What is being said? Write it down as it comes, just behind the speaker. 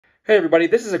Hey everybody,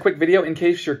 this is a quick video in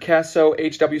case your CASO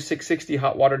HW660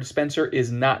 hot water dispenser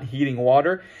is not heating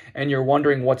water and you're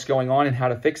wondering what's going on and how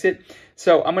to fix it.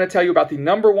 So I'm going to tell you about the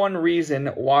number one reason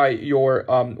why your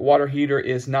water heater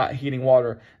is not heating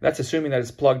water. That's assuming that it's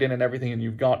plugged in and everything and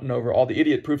you've gotten over all the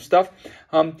idiot-proof stuff.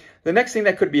 The next thing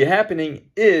that could be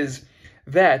happening is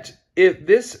that if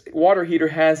this water heater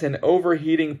has an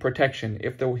overheating protection,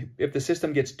 if the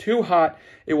system gets too hot,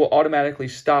 it will automatically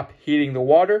stop heating the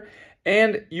water.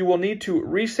 And you will need to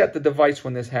reset the device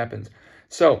when this happens.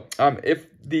 So if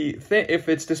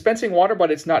it's dispensing water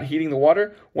but it's not heating the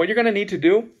water, what you're going to need to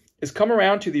do is come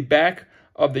around to the back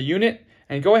of the unit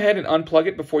and go ahead and unplug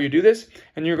it before you do this.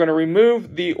 And you're going to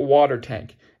remove the water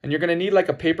tank. And you're going to need like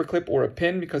a paper clip or a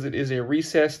pin because it is a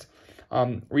reset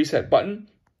button.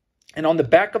 And on the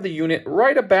back of the unit,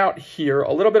 right about here,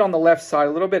 a little bit on the left side,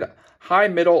 a little bit high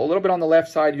middle, a little bit on the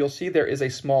left side, you'll see there is a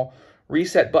small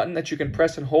reset button that you can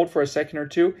press and hold for a second or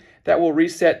two. That will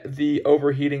reset the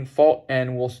overheating fault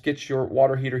and will get your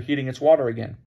water heater heating its water again.